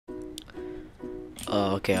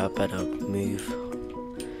Okay, I better move.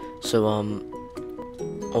 So,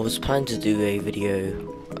 I was planning to do a video,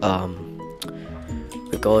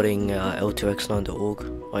 regarding, L2X9.org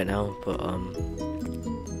right now, but,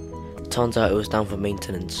 turns out it was down for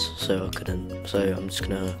maintenance, so I couldn't. So I'm just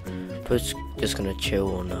gonna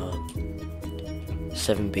chill on,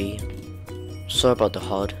 7B. Sorry about the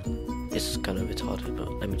HUD. It's kind of retarded, but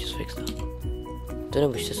let me just fix that. Don't know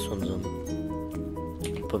which this one's on.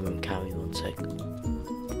 Put me on camera, one sec.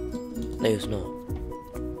 No, it's not.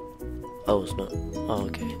 Oh, it's not. Oh,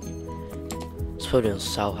 okay. It's probably on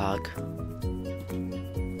Salhag.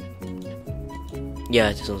 Yeah,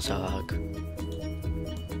 it is on Salhag.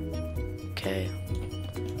 Okay.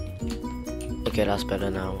 Okay, that's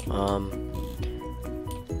better now.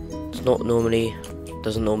 It's not normally,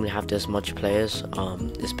 doesn't normally have this much players.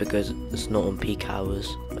 It's because it's not on peak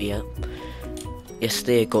hours. But yeah.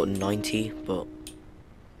 Yesterday it got 90, but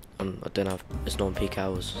I don't have. It's not on peak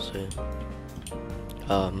hours, so.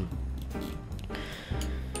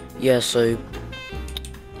 Yeah, so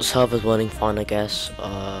server's running fine, I guess.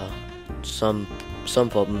 Some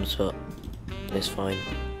problems, but it's fine.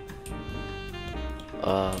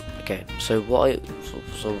 Okay, so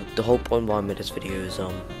so the whole point why I made this video is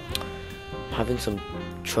I'm having some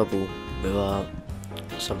trouble with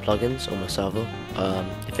some plugins on my server.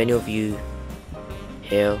 If any of you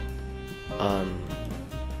here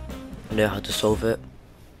know how to solve it,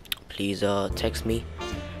 please text me.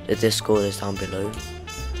 The Discord is down below.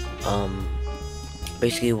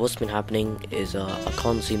 Basically what's been happening is I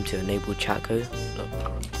can't seem to enable chatco. Look,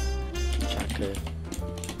 chatco.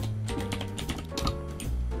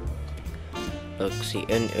 Look, see,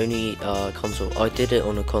 only console. I did it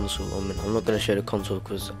on a console. I mean, I'm not gonna show the console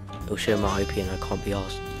because it'll show my IP and I can't be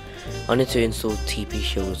asked. I need to install TP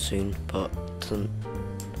Shield soon, but it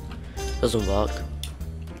doesn't work.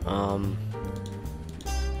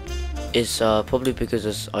 It's probably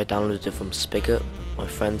because I downloaded it from Spigot. My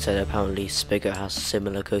friend said apparently Spigot has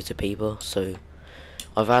similar code to Paper, so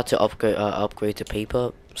I've had to upgrade to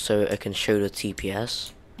Paper so it can show the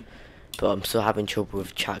TPS. But I'm still having trouble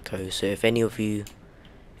with chatco. So if any of you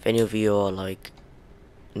are like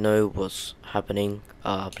know what's happening,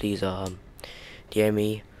 please DM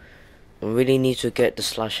me. I really need to get the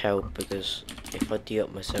 /help because if I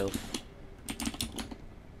de-up myself,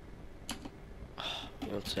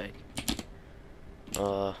 one sec.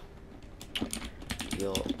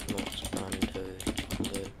 You're not Mando.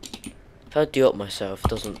 If I de-up myself,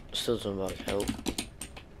 still doesn't work. Help.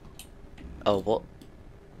 Oh, what?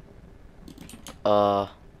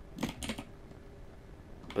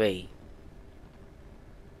 Wait.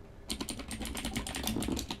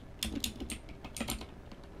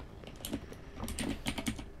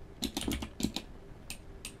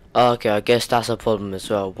 Okay, I guess that's a problem as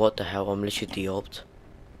well. What the hell? I'm literally de-opt.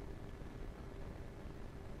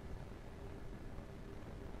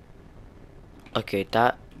 Okay,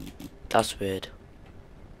 that's weird.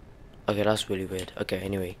 Okay, that's really weird. Okay,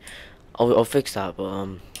 anyway, I'll fix that.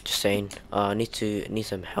 But just saying, I need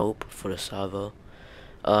some help for the server.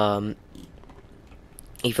 If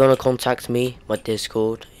you wanna contact me, my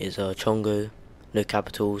Discord is Chongo, no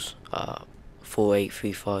capitals,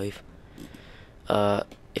 4835.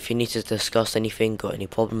 If you need to discuss anything, got any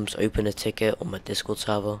problems, open a ticket on my Discord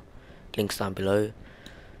server. Links down below.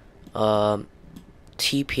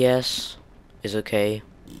 TPS is okay.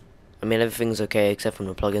 I mean, everything's okay except from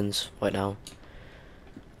the plugins right now.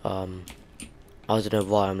 I don't know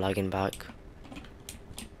why I'm lagging back.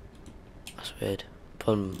 That's weird.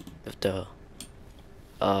 Problem with the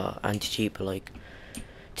anti-cheat, but like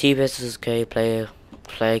TPS is okay. Player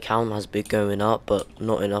count has been going up, but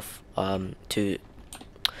not enough to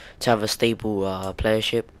have a stable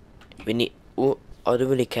playership. We need. I don't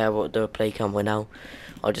really care what the play count right now.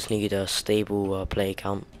 I just need a stable player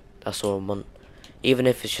count. That's all I want. Even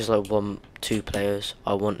if it's just like 1-2 players,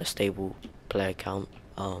 I want a stable player count.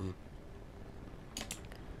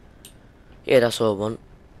 Yeah, that's all I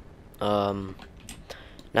want.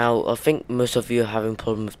 Now I think most of you are having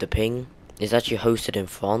problem with the ping. It's actually hosted in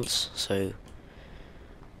France, so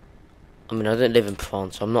I mean I don't live in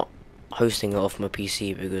France, so I'm not hosting it off my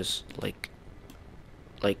PC because like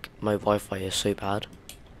my Wi-Fi is so bad.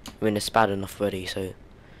 I mean it's bad enough already, so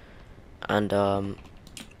and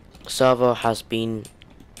server has been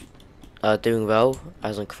doing well,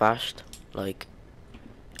 hasn't crashed like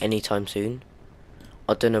anytime soon.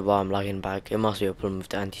 I don't know why I'm lagging back. It must be a problem with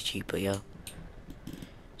the anti-cheat, but yeah.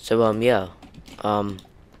 So yeah. One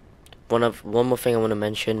more thing I want to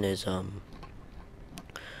mention is I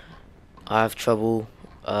have trouble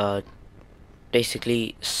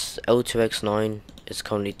basically L2X9 is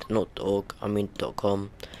currently not .org, I mean .com.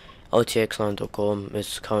 OTX9.com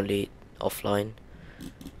is currently offline.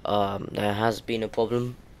 There has been a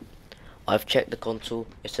problem. I've checked the console.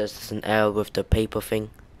 It says there's an error with the paper thing.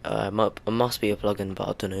 It must be a plugin, but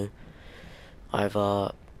I don't know.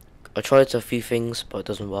 I tried a few things, but it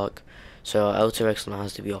doesn't work. So LTX9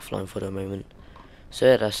 has to be offline for the moment. So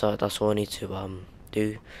yeah, that's all I need to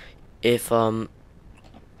do. If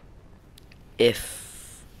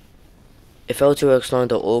if if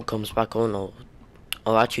L2X9.org comes back on,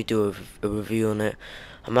 I'll actually do a review on it.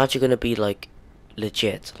 I'm actually gonna be like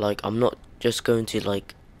legit. Like I'm not just going to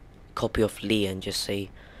like copy off Lee and just say,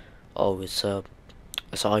 oh, it's an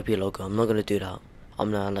IP logo. I'm not gonna do that.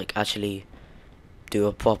 I'm gonna like actually do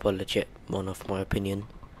a proper legit one of my opinion,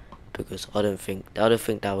 because I don't think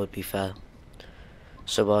that would be fair.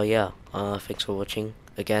 So yeah, thanks for watching.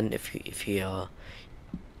 Again, if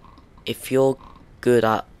you're good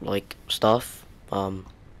at like stuff,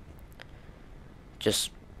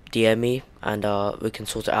 just DM me and we can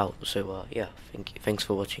sort it out. So yeah, thanks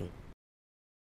for watching.